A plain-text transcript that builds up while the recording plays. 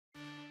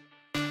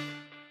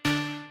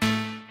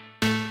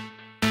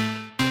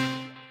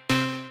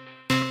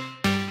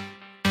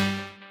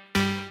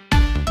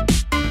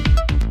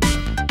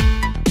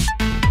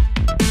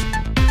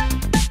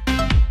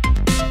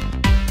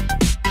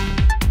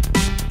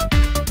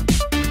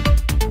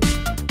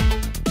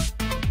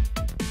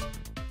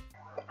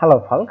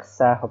Hello folks,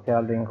 hope you're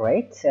all doing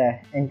great.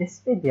 In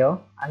this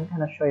video I'm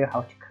gonna show you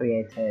how to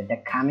create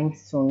the coming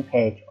soon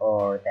page,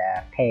 or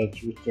the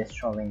page which is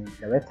showing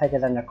the website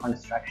is under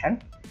construction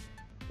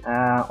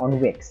on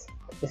Wix.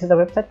 This is a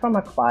website from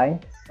a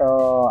client,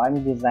 so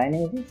I'm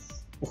designing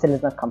this. It still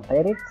is not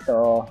completed,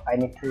 so I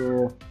need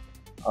to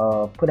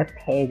put a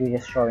page which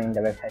is showing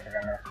the website is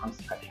under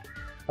construction.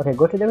 Okay,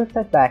 go to the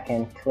website back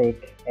and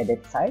click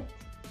edit site.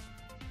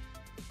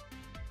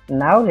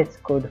 Now let's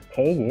go to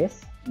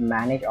pages,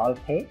 manage all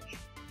page,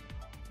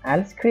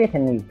 and let's create a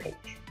new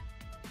page.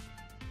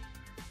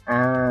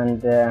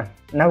 And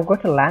now go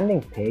to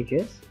landing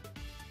pages.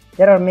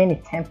 There are many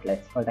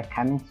templates for the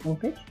coming soon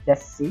page.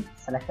 Just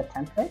select a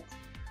template,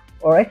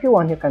 or if you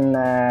want you can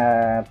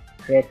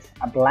create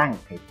a blank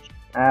page.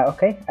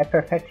 Okay, I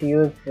prefer to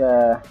use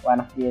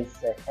one of these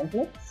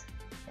templates.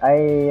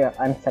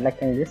 I'm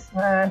selecting this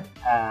one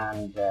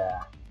and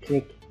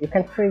click. You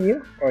can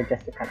preview or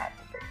just you can add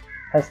the page.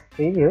 First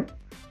preview.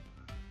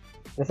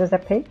 This is the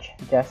page,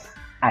 just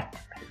add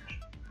page.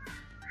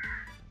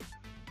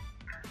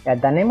 Yeah,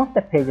 the name of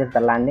the page is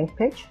the landing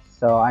page,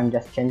 so I'm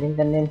just changing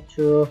the name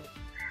to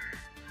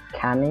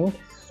coming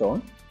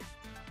soon.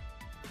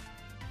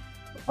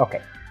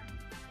 Okay,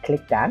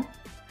 click done.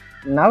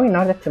 Now in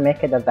order to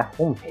make it as the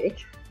home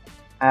page,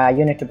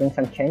 you need to bring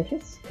some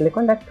changes. Click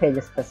on that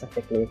page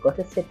specifically, go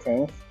to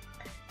settings.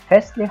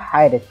 Firstly,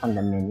 hide it from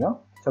the menu,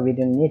 so we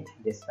don't need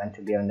this one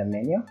to be on the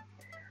menu,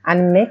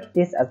 and make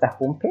this as the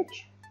home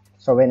page.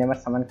 So whenever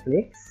someone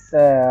clicks,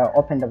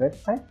 open the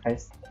website,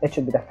 first it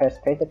should be the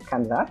first page that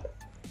comes up.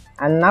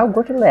 And now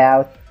go to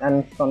layout,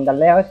 and from the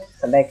layout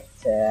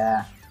select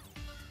the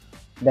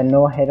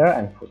no header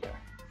and footer.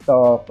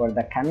 So for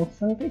the coming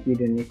soon page, you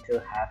don't need to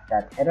have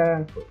that header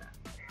and footer.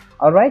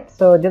 Alright,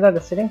 so these are the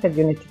settings that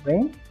you need to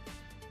bring.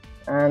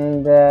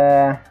 And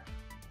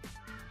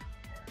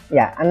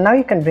yeah, and now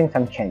you can bring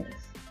some changes.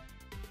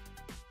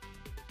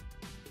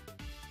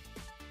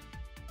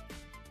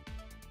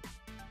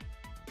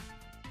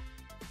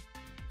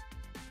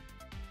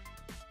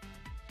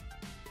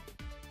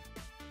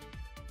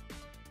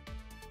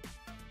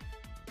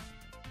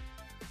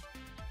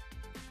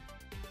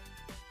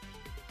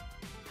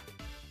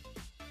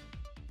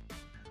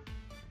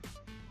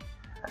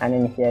 And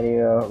in here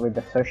you with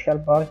the social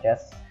bar,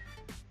 just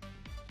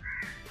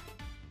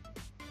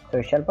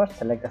social bar,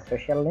 select the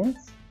social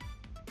links.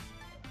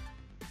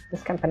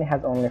 This company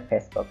has only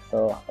Facebook,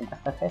 so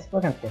just the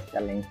Facebook and paste the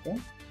link here.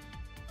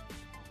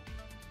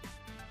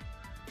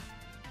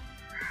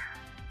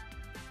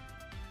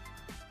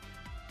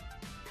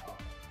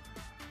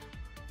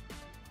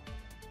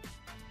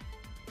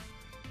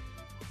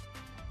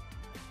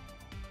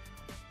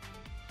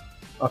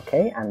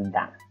 Okay, and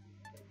done.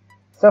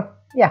 So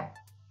yeah,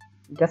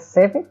 just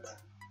save it.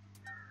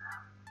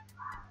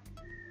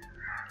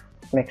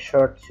 Make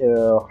sure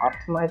to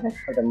optimize it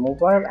for the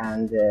mobile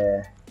and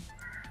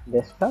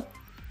desktop.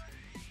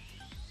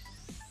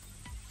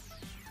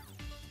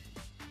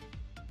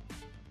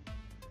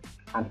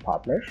 And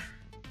publish.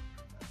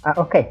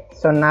 Okay,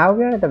 so now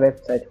we are at the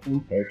website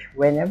homepage.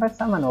 Whenever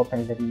someone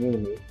opens it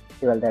newly,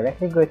 he will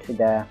directly go to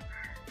the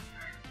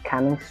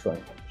coming soon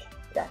page.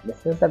 Yeah,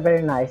 this is a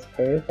very nice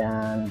page,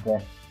 and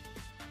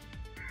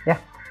yeah,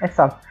 that's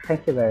all.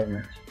 Thank you very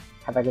much.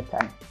 Have a good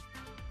time.